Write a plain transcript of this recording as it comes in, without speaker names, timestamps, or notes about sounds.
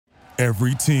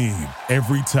Every team,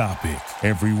 every topic,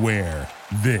 everywhere.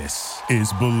 This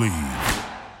is Believe.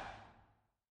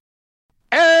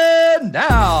 And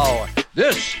now,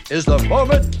 this is the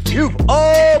moment you've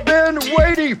all been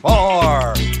waiting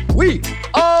for. We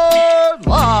are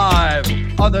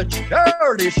live on the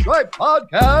Charity Stripe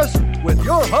Podcast with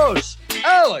your hosts,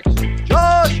 Alex,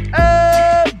 Josh,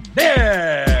 and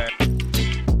Nick.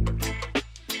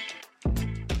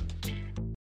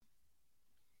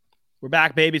 We're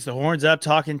back, baby. It's the Horns Up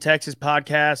Talking Texas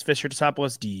podcast. Fisher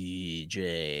Tosopoulos,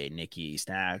 DJ, Nikki,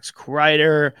 Snacks,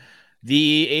 Kreider.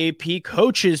 The AP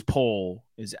coaches poll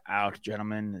is out,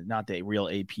 gentlemen. Not the real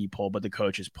AP poll, but the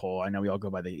coaches poll. I know we all go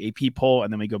by the AP poll,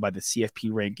 and then we go by the CFP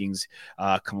rankings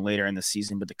come later in the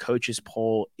season, but the coaches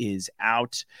poll is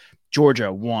out.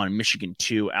 Georgia 1, Michigan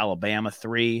 2, Alabama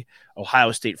 3,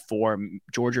 Ohio State 4.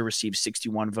 Georgia received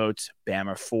 61 votes,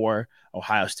 Bama 4,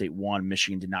 Ohio State 1.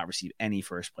 Michigan did not receive any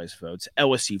first place votes.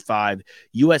 LSU 5,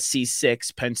 USC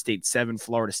 6, Penn State 7,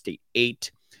 Florida State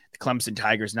 8. The Clemson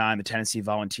Tigers 9, the Tennessee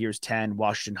Volunteers 10,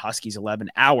 Washington Huskies 11,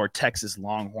 our Texas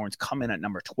Longhorns come in at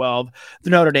number 12, the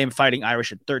Notre Dame Fighting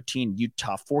Irish at 13,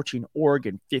 Utah 14,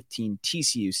 Oregon 15,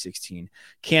 TCU 16,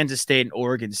 Kansas State and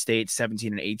Oregon State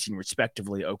 17 and 18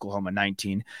 respectively, Oklahoma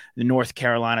 19, the North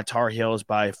Carolina Tar Heels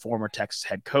by former Texas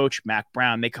head coach Mac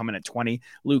Brown, they come in at 20,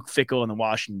 Luke Fickell and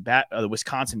the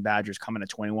Wisconsin Badgers come in at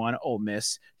 21, Ole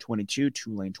Miss 22,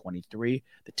 Tulane 23,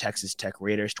 the Texas Tech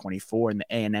Raiders 24, and the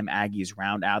A&M Aggies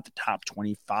round out the top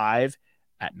 25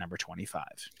 at number 25.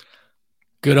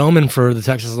 Good omen for the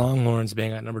Texas Longhorns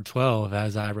being at number 12.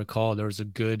 As I recall, there was a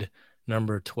good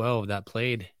number 12 that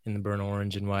played in the burnt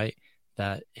orange and white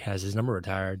that has his number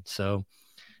retired. So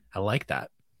I like that.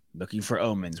 Looking for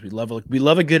omens. We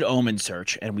love a good omen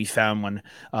search, and we found one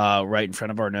right in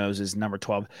front of our noses, number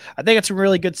 12. I think it's a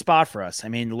really good spot for us. I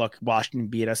mean, look, Washington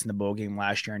beat us in the bowl game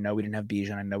last year. I know we didn't have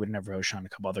Bijan. I know we didn't have Roshan, a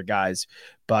couple other guys,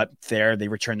 but they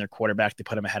returned their quarterback. They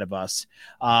put him ahead of us.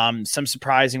 Some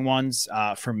surprising ones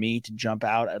for me to jump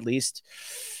out at least.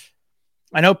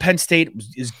 I know Penn State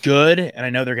is good, and I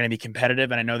know they're going to be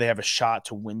competitive, and I know they have a shot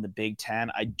to win the Big Ten.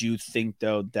 I do think,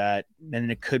 though, that then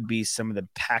it could be some of the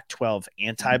Pac-12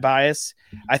 anti-bias.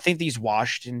 I think this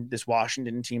Washington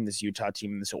team, this Utah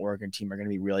team, and this Oregon team are going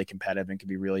to be really competitive and could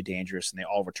be really dangerous, and they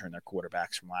all return their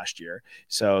quarterbacks from last year.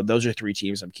 So those are three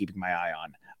teams I'm keeping my eye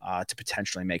on to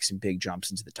potentially make some big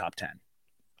jumps into the top 10.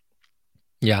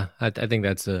 Yeah, I think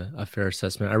that's a fair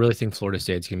assessment. I really think Florida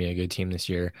State's going to be a good team this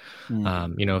year.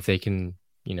 If they can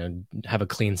have a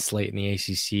clean slate in the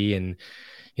ACC and,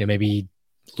 maybe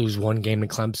lose one game to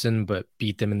Clemson, but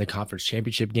beat them in the conference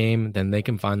championship game, then they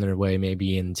can find their way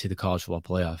maybe into the college football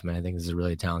playoff. I mean, I think this is a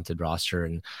really talented roster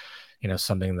and,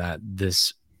 something that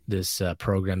this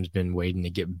program's been waiting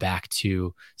to get back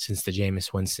to since the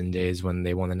Jameis Winston days when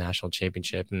they won the national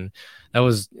championship. And that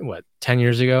was 10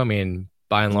 years ago. I mean,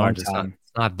 by and large, it's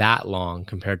not that long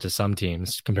compared to some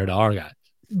teams, compared to our guys.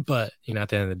 But, at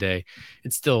the end of the day,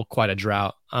 it's still quite a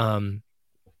drought.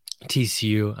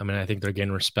 TCU, I mean, I think they're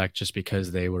getting respect just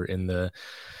because they were in the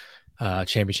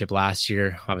championship last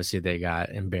year. Obviously, they got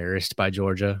embarrassed by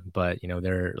Georgia, but,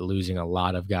 they're losing a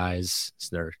lot of guys.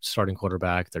 So their starting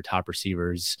quarterback, their top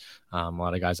receivers, a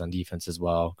lot of guys on defense as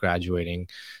well, graduating,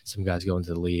 some guys going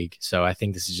to the league. So I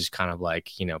think this is just kind of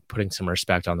like, putting some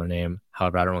respect on their name.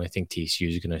 However, I don't really think TCU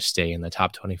is going to stay in the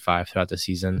top 25 throughout the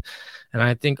season. And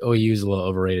I think OU is a little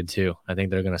overrated too. I think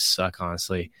they're going to suck,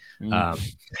 honestly. I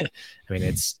mean,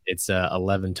 it's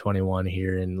 11-21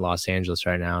 here in Los Angeles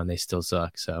right now, and they still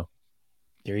suck. So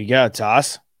there you go,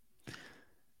 Toss.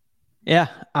 Yeah,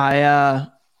 I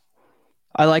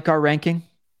like our ranking.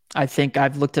 I think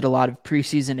I've looked at a lot of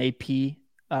preseason AP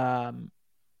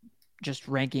just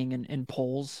ranking in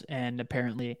polls, and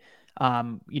apparently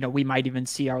we might even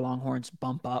see our Longhorns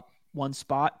bump up one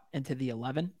spot into the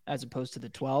 11 as opposed to the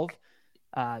 12.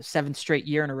 7th straight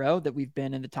year in a row that we've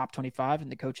been in the top 25 in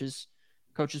the coaches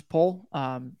poll.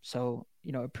 So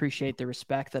appreciate the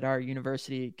respect that our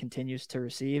university continues to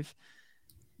receive.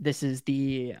 This is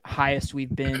the highest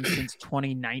we've been since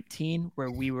 2019, where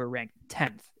we were ranked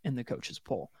 10th in the coaches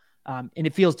poll. And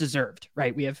it feels deserved,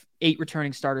 right? We have 8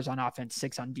 returning starters on offense,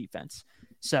 6 on defense.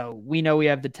 So we know we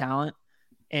have the talent,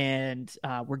 and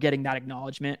we're getting that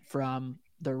acknowledgement from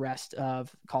the rest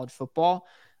of college football,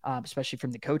 especially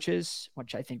from the coaches,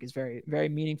 which I think is very, very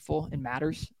meaningful and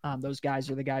matters. Those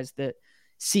guys are the guys that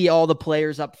see all the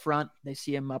players up front. They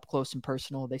see them up close and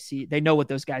personal. They know what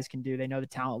those guys can do. They know the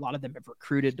talent. A lot of them have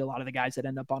recruited a lot of the guys that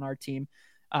end up on our team.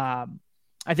 I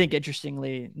think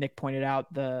interestingly, Nick pointed out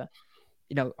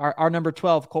our number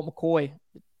 12, Colt McCoy,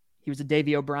 he was a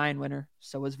Davey O'Brien winner.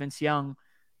 So was Vince Young.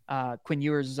 Quinn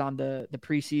Ewers is on the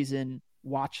preseason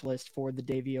watch list for the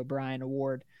Davey O'Brien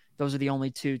Award. Those are the only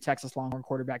 2 Texas Longhorn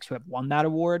quarterbacks who have won that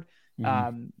award.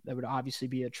 That would obviously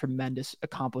be a tremendous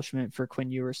accomplishment for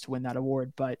Quinn Ewers to win that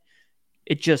award, but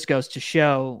it just goes to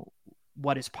show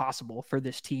what is possible for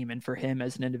this team and for him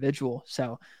as an individual.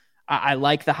 So I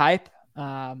like the hype.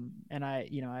 And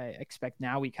I expect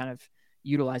now we kind of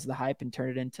utilize the hype and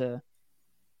turn it into,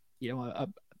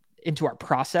 into our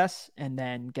process and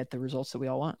then get the results that we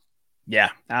all want. Yeah,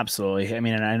 absolutely. I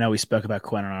mean, and I know we spoke about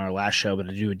Quinn on our last show, but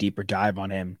to do a deeper dive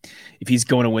on him, if he's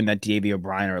going to win that Davey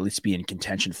O'Brien or at least be in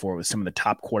contention for it with some of the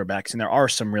top quarterbacks, and there are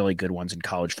some really good ones in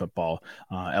college football.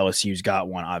 LSU's got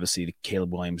one. Obviously,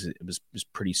 Caleb Williams was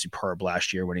pretty superb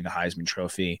last year, winning the Heisman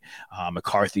Trophy.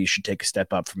 McCarthy should take a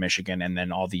step up for Michigan, and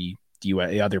then all the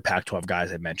other Pac-12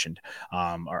 guys I mentioned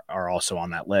are also on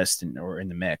that list or in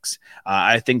the mix.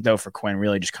 I think, though, for Quinn,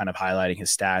 really just kind of highlighting his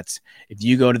stats. If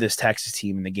you go to this Texas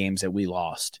team in the games that we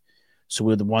lost, so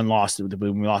we had the one loss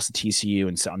when we lost to TCU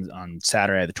on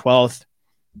Saturday the 12th,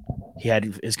 he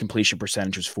had his completion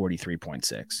percentage was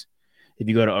 43.6. If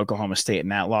you go to Oklahoma State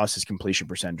and that loss, his completion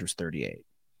percentage was 38.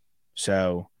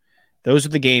 So those are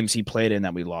the games he played in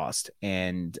that we lost.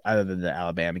 And other than the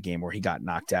Alabama game where he got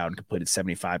knocked out and completed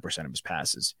 75% of his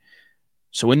passes.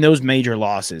 So in those major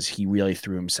losses, he really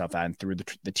threw himself out and threw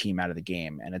the team out of the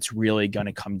game. And it's really going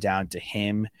to come down to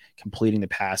him completing the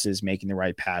passes, making the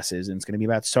right passes. And it's going to be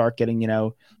about Sark getting,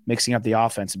 mixing up the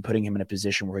offense and putting him in a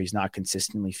position where he's not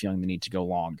consistently feeling the need to go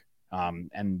long.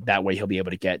 And that way he'll be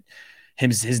able to get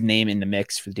his name in the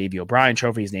mix for the Davey O'Brien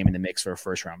Trophy, his name in the mix for a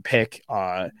first-round pick.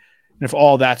 And if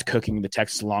all that's cooking, the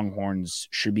Texas Longhorns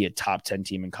should be a top 10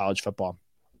 team in college football.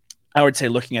 I would say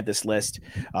looking at this list,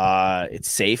 it's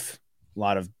safe. A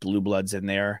lot of blue bloods in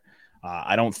there.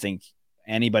 I don't think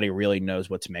anybody really knows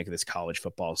what to make of this college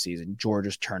football season.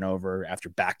 Georgia's turnover after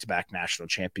back-to-back national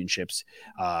championships.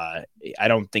 I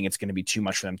don't think it's going to be too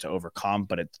much for them to overcome,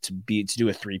 but to do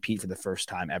a three-peat for the first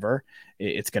time ever,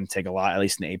 it's going to take a lot, at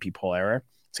least in the AP poll era.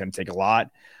 It's going to take a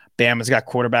lot. Bama's got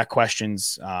quarterback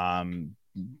questions.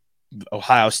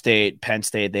 Ohio State, Penn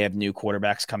State, they have new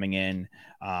quarterbacks coming in.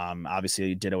 Obviously,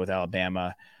 you did it with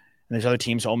Alabama. And there's other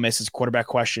teams. Ole Miss has quarterback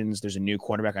questions. There's a new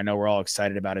quarterback. I know we're all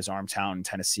excited about his arm talent in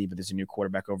Tennessee, but there's a new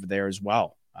quarterback over there as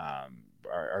well.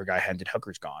 Our guy Hendon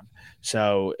Hooker's gone.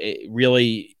 So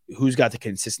really, who's got the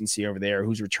consistency over there?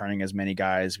 Who's returning as many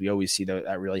guys? We always see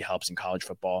that really helps in college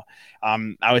football.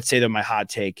 I would say that my hot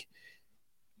take,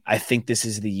 I think this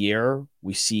is the year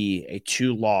we see a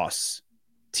 2-loss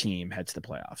team head to the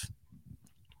playoff.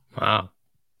 Wow.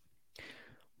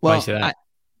 Well,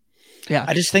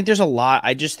 I just think there's a lot.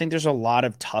 I just think there's a lot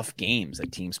of tough games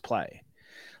that teams play.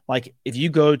 Like if you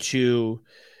go to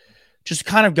just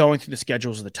kind of going through the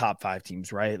schedules of the top 5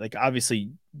 teams, right? Like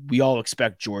obviously we all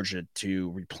expect Georgia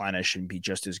to replenish and be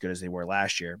just as good as they were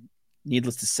last year.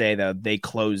 Needless to say, though, they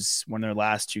close one of their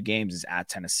last 2 games is at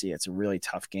Tennessee. It's a really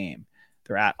tough game.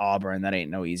 They're at Auburn. That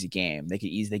ain't no easy game. They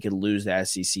could lose the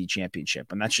SEC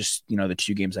championship. And that's just, the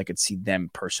 2 games I could see them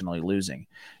personally losing.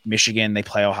 Michigan, they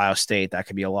play Ohio State. That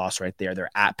could be a loss right there. They're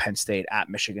at Penn State, at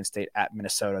Michigan State, at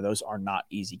Minnesota. Those are not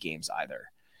easy games either.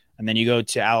 And then you go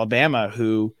to Alabama,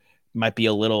 who might be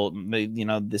a little,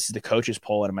 this is the coaches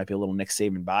poll, and it might be a little Nick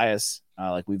Saban bias,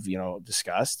 like we've,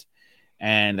 discussed.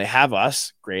 And they have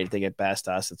us. Great. If they get past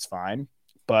us, that's fine.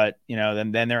 But,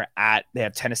 then they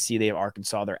have Tennessee, they have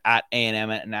Arkansas, they're at A&M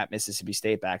and at Mississippi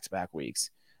State back-to-back weeks.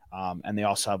 And they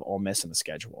also have Ole Miss on the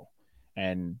schedule.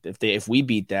 And if we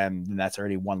beat them, then that's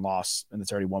already 1 loss and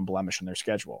it's already 1 blemish on their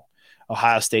schedule.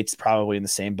 Ohio State's probably in the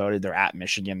same boat. They're at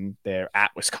Michigan, they're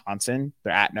at Wisconsin,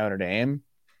 they're at Notre Dame.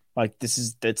 Like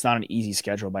it's not an easy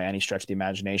schedule by any stretch of the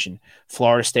imagination.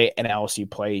 Florida State and LSU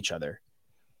play each other.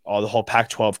 The whole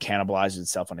Pac-12 cannibalizes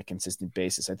itself on a consistent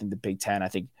basis. I think the Big Ten, I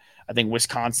think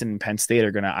Wisconsin and Penn State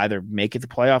are going to either make it the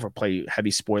playoff or play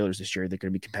heavy spoilers this year. They're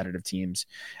going to be competitive teams.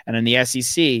 And in the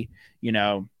SEC,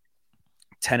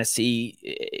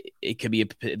 Tennessee, they could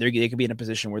be in a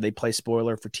position where they play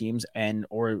spoiler for teams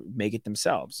or make it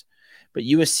themselves. But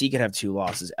USC could have 2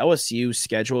 losses. LSU's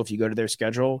schedule, if you go to their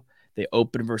schedule, they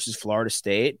open versus Florida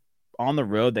State. On the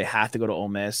road, they have to go to Ole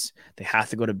Miss. They have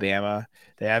to go to Bama.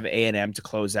 They have A&M to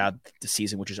close out the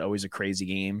season, which is always a crazy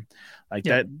game.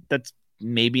 That's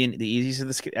maybe the easiest of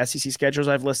the SEC schedules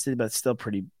I've listed, but it's still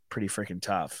pretty freaking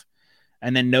tough.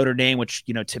 And then Notre Dame, which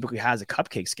typically has a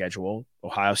cupcake schedule.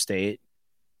 Ohio State,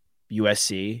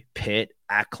 USC, Pitt,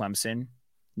 at Clemson,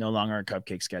 no longer a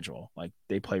cupcake schedule. Like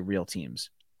they play real teams.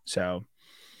 So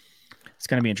it's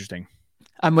going to be interesting.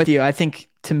 I'm with you. I think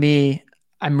to me,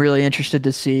 I'm really interested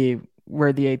to see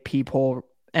where the AP poll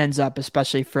ends up,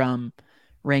 especially from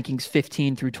rankings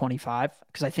 15 through 25,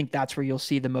 because I think that's where you'll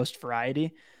see the most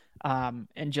variety.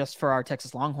 And just for our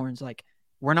Texas Longhorns, like,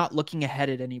 we're not looking ahead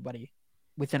at anybody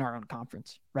within our own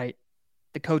conference, right?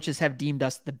 The coaches have deemed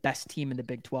us the best team in the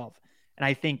Big 12. And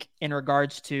I think in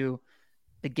regards to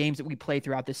the games that we play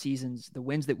throughout the seasons, the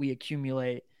wins that we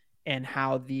accumulate, and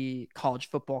how the college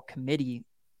football committee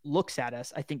looks at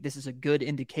us, I think this is a good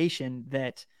indication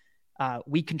that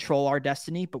we control our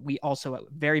destiny, but we also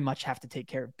very much have to take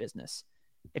care of business.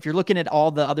 If you're looking at all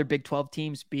the other Big 12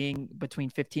 teams being between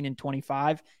 15 and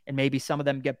 25, and maybe some of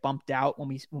them get bumped out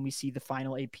when we see the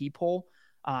final AP poll,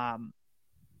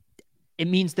 it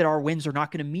means that our wins are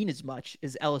not going to mean as much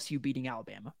as LSU beating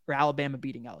Alabama or Alabama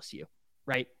beating LSU,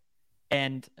 right?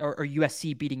 And or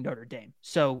USC beating Notre Dame.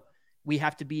 So we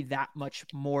have to be that much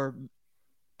more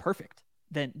perfect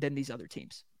than these other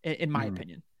teams, in my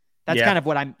opinion. That's kind of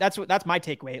what that's my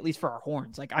takeaway, at least for our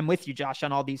Horns. Like, I'm with you, Josh,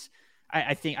 on all these.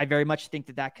 I very much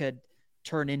think that could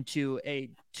turn into a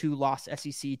 2-loss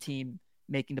SEC team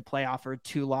making the playoff, or a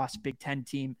 2-loss Big Ten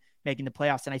team making the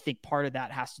playoffs. And I think part of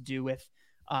that has to do with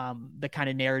the kind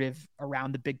of narrative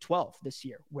around the Big 12 this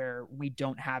year, where we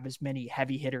don't have as many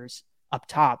heavy hitters up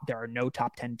top. There are no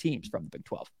top 10 teams from the Big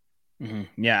 12.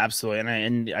 Mm-hmm. Yeah, absolutely.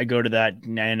 And I go to that,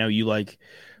 and I know you like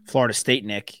Florida State,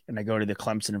 Nick, and I go to the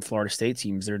Clemson and Florida State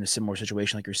teams. They're in a similar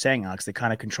situation, like you're saying, Alex. They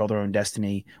kind of control their own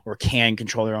destiny, or can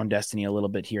control their own destiny a little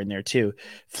bit here and there too.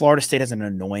 Florida State has an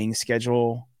annoying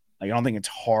schedule. Like, I don't think it's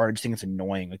hard. I just think it's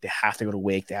annoying. Like, they have to go to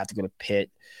Wake. They have to go to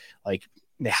Pitt. Like,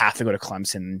 they have to go to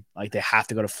Clemson. Like, they have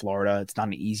to go to Florida. It's not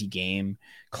an easy game.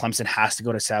 Clemson has to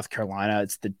go to South Carolina.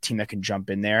 It's the team that can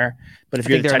jump in there. But if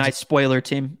they're a nice spoiler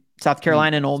team. South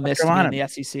Carolina and Ole Miss in the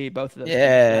SEC, both of those.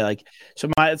 Yeah, like, so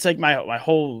my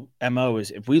whole MO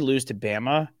is, if we lose to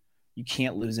Bama, you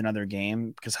can't lose another game,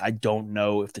 because I don't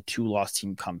know if the 2-loss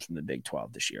team comes from the Big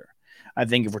 12 this year. I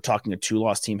think if we're talking a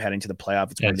 2-loss team heading to the playoff,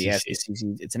 it's going to be the SEC.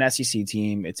 It's an SEC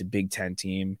team. It's a Big 10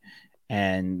 team.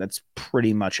 And that's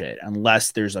pretty much it.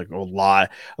 Unless there's like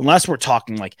unless we're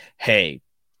talking like, hey,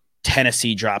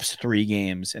 Tennessee drops 3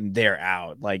 games and they're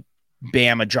out. Like,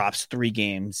 Bama drops 3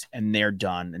 games and they're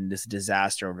done, and this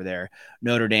disaster over there.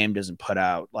 Notre Dame doesn't put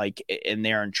out, like, and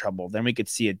they're in trouble. Then we could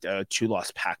see a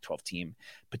 2-loss Pac-12 team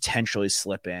potentially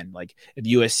slip in. Like, if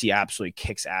USC absolutely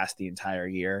kicks ass the entire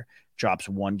year, drops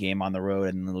 1 game on the road,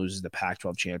 and then loses the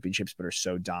Pac-12 championships, but are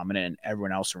so dominant, and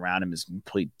everyone else around him is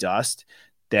complete dust,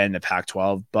 then the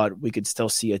Pac-12. But we could still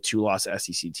see a 2-loss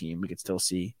SEC team. We could still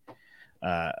see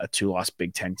a 2-loss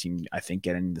Big Ten team, I think,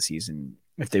 get into the season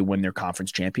if they win their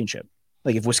conference championship.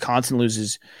 Like, if Wisconsin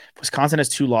has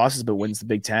 2 losses but wins the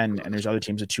Big Ten, and there's other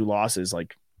teams with 2 losses,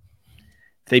 like,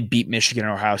 if they beat Michigan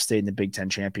or Ohio State in the Big Ten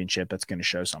championship, that's going to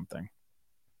show something.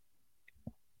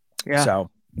 Yeah.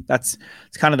 So it's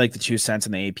kind of like the 2 cents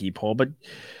in the AP poll. But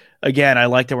again, I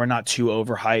like that we're not too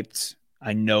overhyped.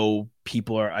 I know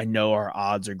our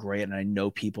odds are great, and I know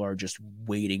people are just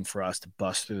waiting for us to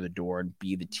bust through the door and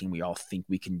be the team we all think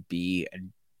we can be,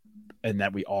 and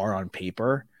that we are on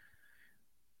paper.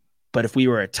 But if we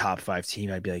were a top 5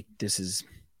 team, I'd be like,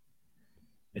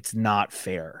 it's not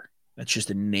fair. That's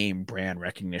just a name brand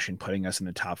recognition putting us in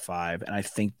the top 5. And I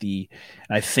think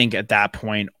at that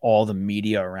point, all the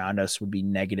media around us would be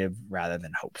negative rather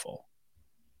than hopeful,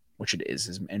 which it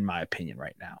is in my opinion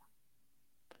right now.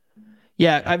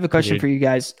 Yeah, I have a question for you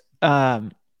guys.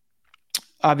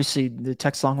 Obviously, the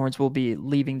Texas Longhorns will be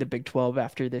leaving the Big 12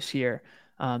 after this year.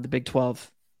 The Big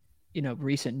 12,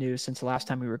 recent news since the last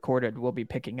time we recorded, we'll be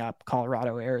picking up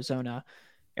Colorado, Arizona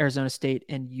State,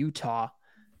 and Utah.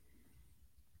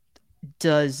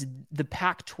 Does the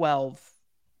Pac-12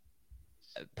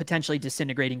 potentially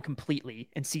disintegrating completely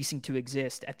and ceasing to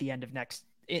exist at the end of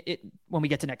when we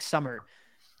get to next summer,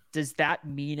 does that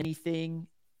mean anything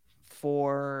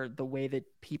for the way that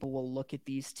people will look at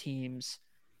these teams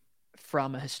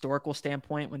from a historical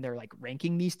standpoint when they're like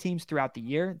ranking these teams throughout the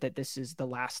year, that this is the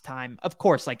last time? Of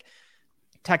course, like,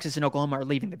 Texas and Oklahoma are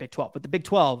leaving the Big 12, but the Big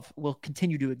 12 will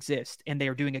continue to exist, and they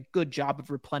are doing a good job of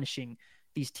replenishing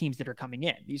these teams that are coming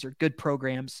in. These are good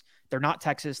programs. They're not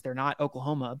Texas, they're not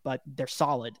Oklahoma, but they're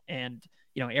solid. And,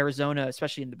 Arizona,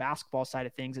 especially in the basketball side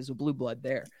of things, is a blue blood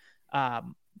there.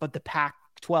 But the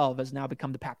Pac-12 has now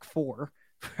become the Pac-4,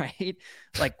 right?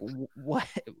 Like, what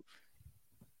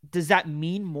does that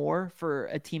mean more for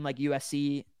a team like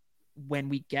USC when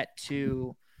we get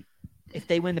to, if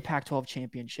they win the Pac-12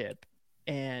 championship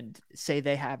and say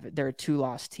they're a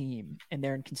 2-loss team and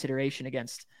they're in consideration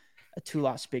against a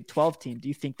 2-loss Big 12 team, do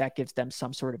you think that gives them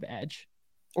some sort of edge?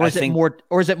 Or is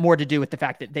it more to do with the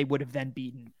fact that they would have then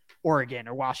beaten Oregon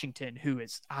or Washington, who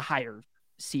is a higher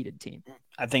seeded team.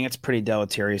 I think it's pretty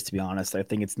deleterious, to be honest. I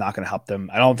think it's not going to help them.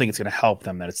 I don't think it's going to help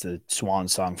them that it's the swan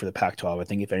song for the Pac-12. I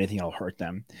think if anything, it'll hurt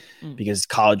them because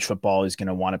college football is going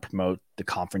to want to promote the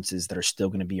conferences that are still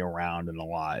going to be around and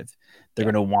alive. They're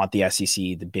going to want the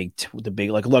SEC, the big.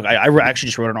 Like, look, I actually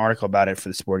just wrote an article about it for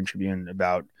the Sporting Tribune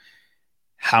about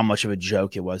how much of a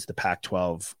joke it was the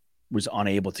Pac-12 was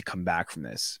unable to come back from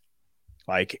this.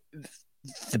 Like,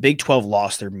 the Big 12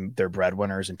 lost their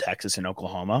breadwinners in Texas and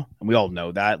Oklahoma, and we all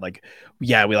know that. Like,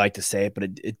 yeah, we like to say it,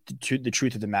 but the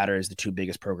truth of the matter is the two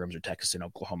biggest programs are Texas and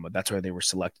Oklahoma. That's why they were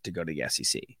selected to go to the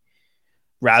SEC.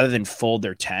 Rather than fold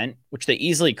their tent, which they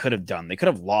easily could have done, they could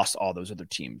have lost all those other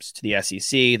teams to the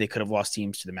SEC. They could have lost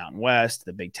teams to the Mountain West,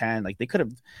 the Big Ten. Like,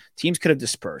 teams could have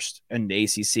dispersed, and the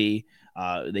ACC,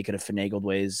 they could have finagled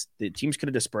ways. The teams could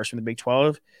have dispersed from the Big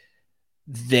 12.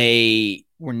 They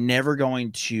were never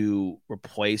going to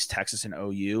replace Texas and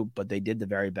OU, but they did the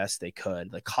very best they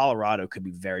could. Like, Colorado could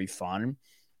be very fun.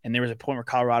 And there was a point where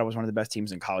Colorado was one of the best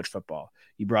teams in college football.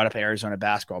 You brought up Arizona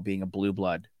basketball being a blue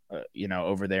blood,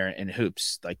 over there in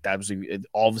hoops. Like, that was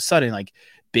all of a sudden, like,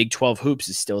 Big 12 hoops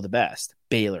is still the best.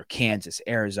 Baylor, Kansas,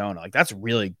 Arizona. Like, that's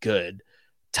really good,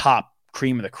 top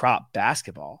cream of the crop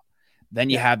basketball.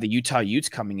 Then you have the Utah Utes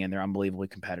coming in. They're unbelievably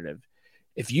competitive.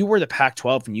 If you were the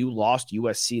Pac-12 and you lost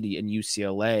USC and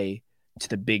UCLA to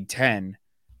the Big Ten,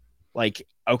 like,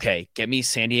 okay, get me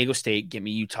San Diego State, get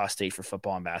me Utah State for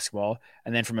football and basketball.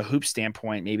 And then from a hoop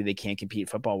standpoint, maybe they can't compete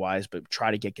football-wise, but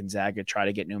try to get Gonzaga, try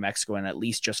to get New Mexico, and at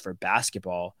least just for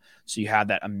basketball. So you have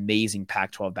that amazing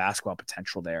Pac-12 basketball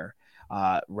potential there.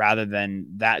 Rather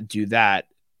than do that,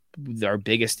 our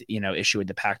biggest, issue with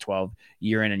the Pac-12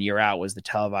 year in and year out was the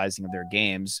televising of their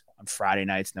games on Friday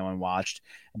nights. No one watched,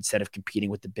 instead of competing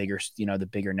with the bigger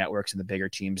networks and the bigger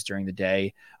teams during the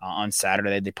day. On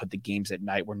Saturday, they put the games at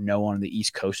night where no one on the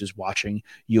East Coast is watching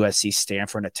USC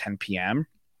Stanford at 10 p.m.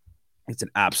 It's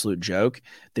an absolute joke.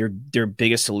 Their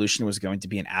biggest solution was going to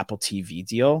be an Apple TV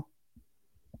deal.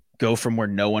 Go from where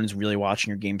no one's really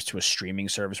watching your games to a streaming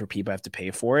service where people have to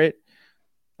pay for it.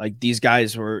 Like, these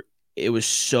guys it was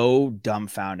so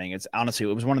dumbfounding. It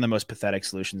was one of the most pathetic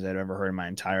solutions I've ever heard in my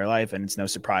entire life. And it's no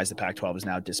surprise the Pac-12 is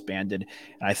now disbanded.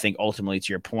 And I think ultimately,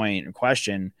 to your point and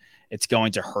question, it's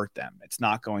going to hurt them. It's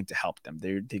not going to help them.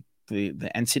 The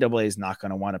NCAA is not going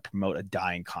to want to promote a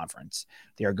dying conference.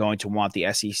 They are going to want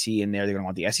the SEC in there. They're going to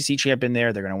want the SEC champ in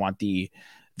there. They're going to want the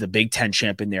Big Ten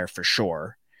champ in there for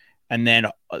sure. And then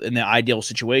in the ideal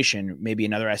situation, maybe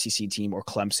another SEC team or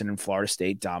Clemson and Florida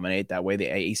State dominate. That way the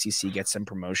ACC gets some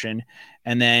promotion.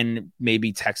 And then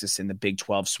maybe Texas in the Big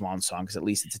 12 swan song, because at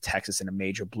least it's a Texas and a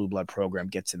major blue blood program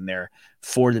gets in there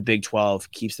for the Big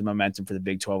 12, keeps the momentum for the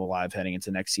Big 12 alive heading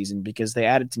into next season because they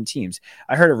added some teams.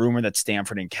 I heard a rumor that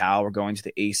Stanford and Cal were going to the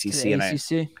ACC.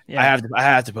 I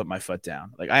have to put my foot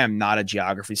down. Like, I am not a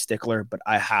geography stickler, but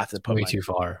I have to put too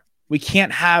far. We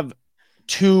can't have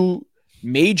two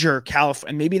major California,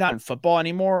 and maybe not in football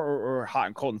anymore or hot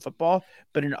and cold in football,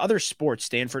 but in other sports,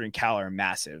 Stanford and Cal are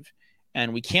massive.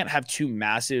 And we can't have two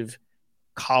massive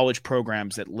college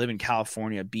programs that live in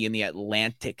California be in the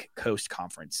Atlantic Coast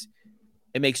Conference.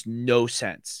 It makes no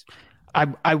sense.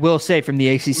 I will say from the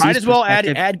ACC, might as well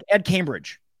add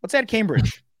Cambridge. Let's add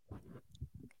Cambridge.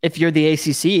 If you're the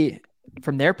ACC,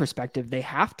 from their perspective, they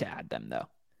have to add them though.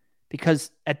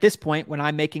 Because at this point, when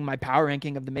I'm making my power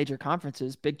ranking of the major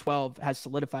conferences, Big 12 has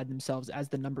solidified themselves as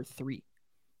the number 3.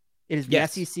 It is the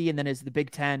SEC, and then is the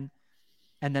Big 10,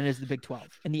 and then is the Big 12.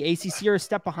 And the ACC are a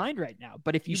step behind right now.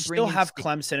 But if you still have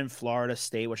Clemson and Florida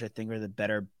State, which I think are the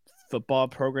better football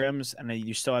programs, and then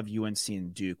you still have UNC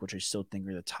and Duke, which I still think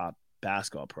are the top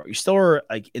basketball pro. You still are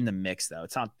like in the mix though.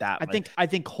 It's not that. I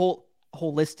think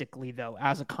holistically though,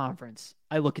 as a conference,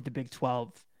 I look at the Big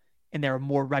 12. And there are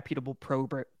more reputable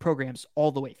programs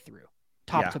all the way through,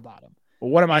 top to bottom.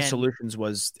 Well, one of my solutions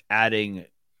was adding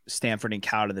Stanford and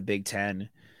Cal to the Big 10.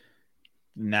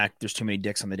 There's too many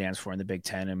dicks on the dance floor in the Big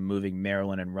 10, and moving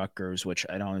Maryland and Rutgers, which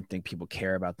I don't think people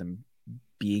care about them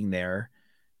being there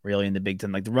really in the Big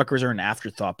 10. Like, the Rutgers are an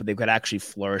afterthought, but they could actually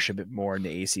flourish a bit more in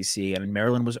the ACC. I mean,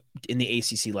 Maryland was in the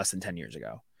ACC less than 10 years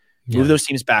ago. Move those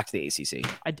teams back to the ACC.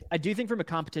 I do think from a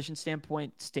competition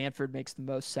standpoint, Stanford makes the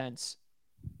most sense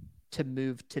to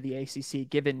move to the ACC,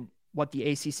 given what the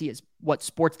ACC is, what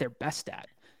sports they're best at.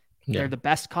 Yeah. They're the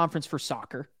best conference for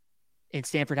soccer, and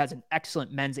Stanford has an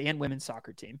excellent men's and women's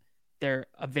soccer team. They're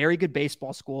a very good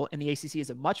baseball school, and the ACC is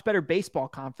a much better baseball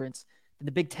conference than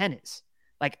the Big 10 is.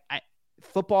 Like,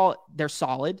 football, they're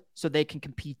solid, so they can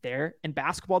compete there, and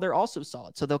basketball, they're also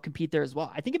solid, so they'll compete there as well.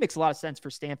 I think it makes a lot of sense for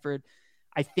Stanford.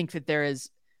 I think that there is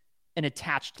an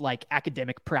attached like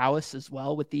academic prowess as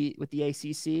well with the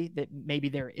ACC that maybe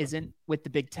there isn't with the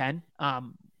Big Ten.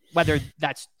 Whether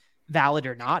that's valid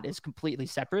or not is completely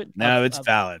separate. No, it's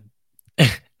valid.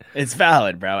 It's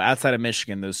valid, bro. Outside of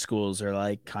Michigan, those schools are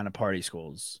like kind of party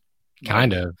schools.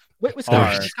 Kind of. Wait,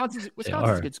 Wisconsin's a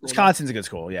good school. Wisconsin's a good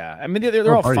school, yeah. I mean,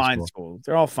 they're all fine schools.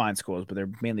 They're all fine schools, but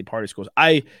they're mainly party schools.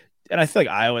 I feel like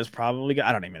Iowa's probably good.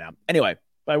 I don't even know. Anyway,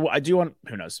 but I do want,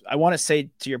 who knows? I want to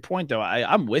say to your point, though,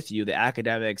 I'm with you. The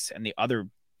academics and the other,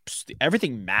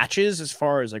 everything matches as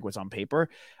far as like what's on paper,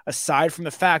 aside from the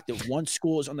fact that one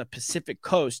school is on the Pacific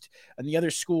Coast and the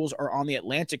other schools are on the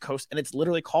Atlantic Coast, and it's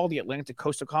literally called the Atlantic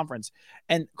Coastal Conference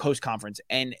and Coast Conference.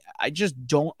 And I just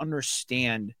don't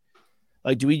understand.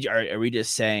 Like, are we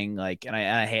just saying like, and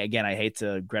I hate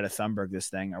to Greta Thunberg this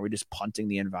thing. Are we just punting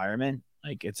the environment?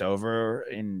 Like it's over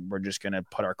and we're just going to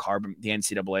put our carbon, the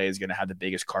NCAA is going to have the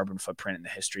biggest carbon footprint in the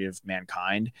history of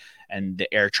mankind, and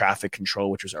the air traffic control,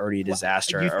 which was already a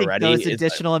disaster you think already. Those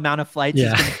additional amount of flights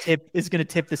is going to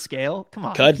tip the scale. Come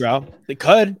on. Could, bro. They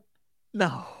could.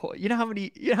 No, you know how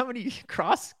many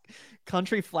cross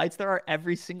country flights there are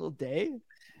every single day?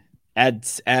 Add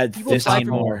 15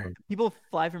 more. People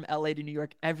fly from LA to New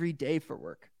York every day for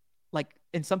work. Like,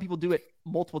 and some people do it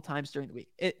multiple times during the week.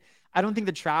 I don't think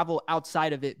the travel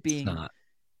outside of it being,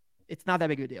 it's not that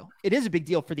big of a deal. It is a big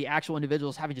deal for the actual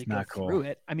individuals having to go through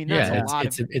it. I mean, that's a lot.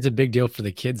 It's a big deal for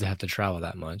the kids that have to travel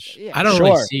that much. Yeah, I don't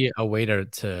really see a way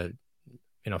to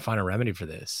find a remedy for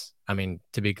this. I mean,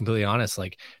 to be completely honest,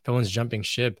 like if everyone's jumping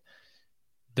ship,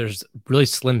 there's really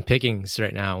slim pickings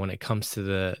right now when it comes to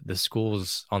the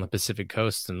schools on the Pacific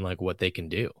Coast and like what they can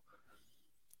do.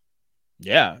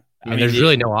 Yeah. I mean, there's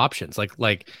really no options.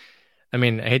 Like, I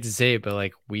mean, I hate to say it, but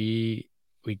like we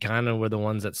kind of were the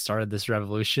ones that started this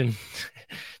revolution,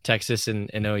 Texas and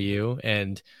OU,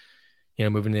 and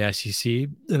moving to the SEC,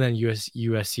 and then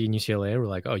USC and UCLA were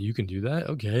like, oh, you can do that?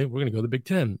 Okay, we're gonna go to the Big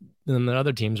Ten. And then the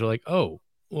other teams are like, oh,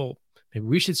 well, maybe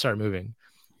we should start moving.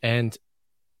 And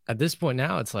at this point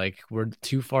now, it's like we're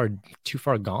too far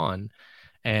gone,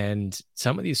 and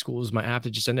some of these schools might have to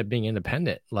just end up being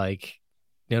independent, like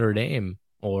Notre Dame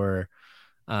or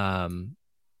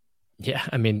yeah,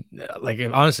 I mean, like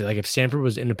honestly, like if Stanford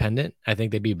was independent, I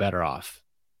think they'd be better off.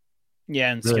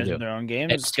 Yeah, and really scheduling their own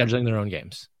games. And scheduling their own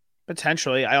games.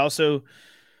 Potentially. I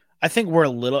think we're a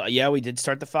little, we did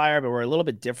start the fire, but we're a little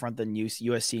bit different than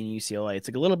USC and UCLA. It's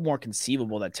like a little more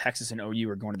conceivable that Texas and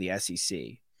OU are going to the SEC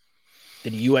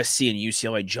than USC and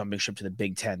UCLA jumping ship to the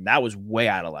Big Ten. That was way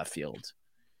out of left field.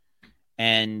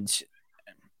 And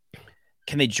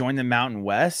can they join the Mountain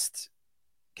West?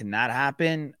 Can that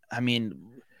happen? I mean,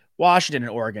 Washington and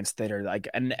Oregon State are like,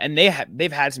 and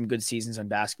they've had some good seasons on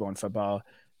basketball and football,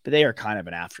 but they are kind of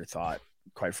an afterthought,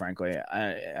 quite frankly.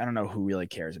 I don't know who really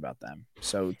cares about them.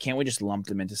 So can't we just lump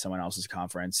them into someone else's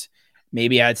conference?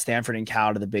 Maybe add Stanford and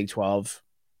Cal to the Big 12.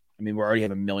 I mean, we already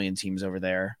have a million teams over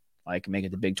there. Like make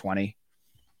it the Big 20.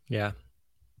 Yeah.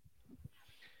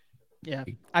 Yeah.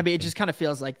 I mean, it just kind of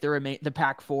feels like the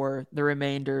Pac-4, the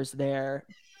remainders there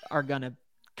are going to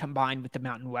combine with the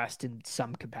Mountain West in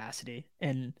some capacity,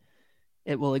 and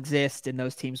it will exist and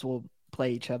those teams will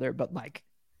play each other, but like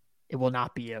it will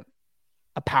not be a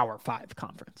Power 5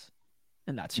 conference.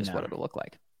 And that's just what it'll look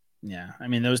like. Yeah. I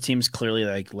mean, those teams clearly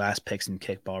like last picks in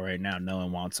kickball right now. No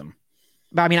one wants them.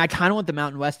 But I mean, I kind of want the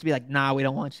Mountain West to be like, nah, we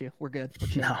don't want you. We're good.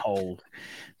 No,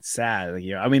 it's sad. Like,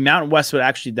 I mean, Mountain West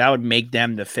that would make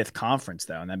them the 5th conference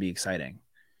though. And that'd be exciting.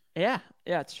 Yeah.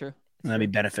 Yeah, it's true. And that'd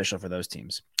be beneficial for those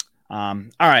teams. All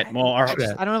right. Well, I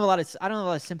don't have a lot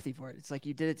of sympathy for it. It's like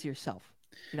you did it to yourself.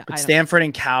 But Stanford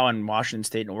and Cal and Washington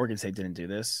State and Oregon State didn't do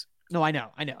this. No, I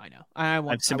know. I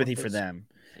have sympathy for them.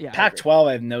 Yeah, Pac-12,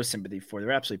 I have no sympathy for.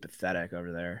 They're absolutely pathetic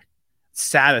over there. It's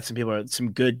sad that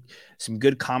some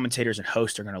good commentators and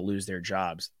hosts are going to lose their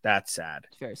jobs. That's sad.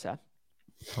 It's very sad.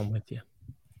 I'm with you.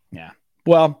 Yeah.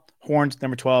 Well, Horns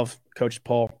number 12, coach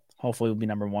poll. Hopefully, we'll be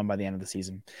number 1 by the end of the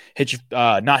season.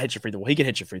 Not hit your free throw. Well, he can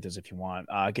hit your free throws if you want.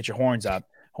 Get your horns up.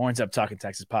 Horns Up Talking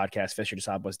Texas podcast. Fisher to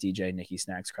Southwest DJ, Nikki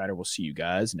Snacks Crider. We'll see you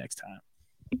guys next time.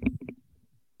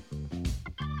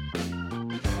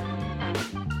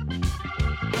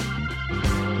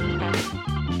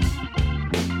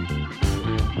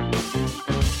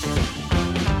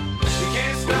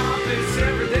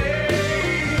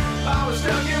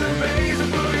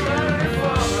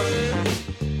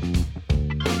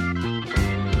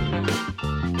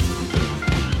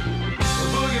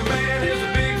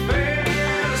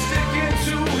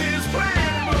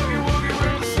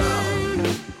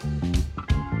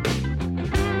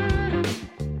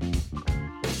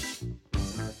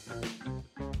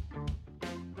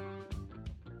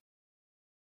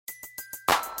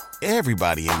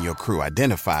 Everybody in your crew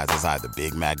identifies as either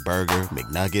Big Mac Burger,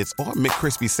 McNuggets, or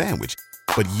McCrispy Sandwich.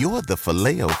 But you're the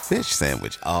Filet-O-Fish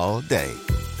Sandwich all day.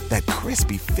 That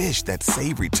crispy fish, that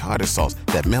savory tartar sauce,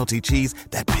 that melty cheese,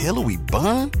 that pillowy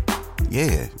bun.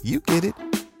 Yeah, you get it.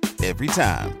 Every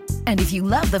time. And if you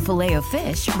love the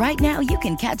Filet-O-Fish, right now you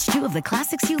can catch two of the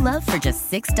classics you love for just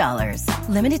 $6.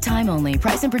 Limited time only.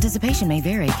 Price and participation may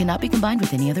vary. Cannot be combined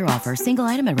with any other offer. Single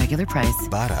item at regular price.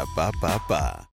 Ba-da-ba-ba-ba.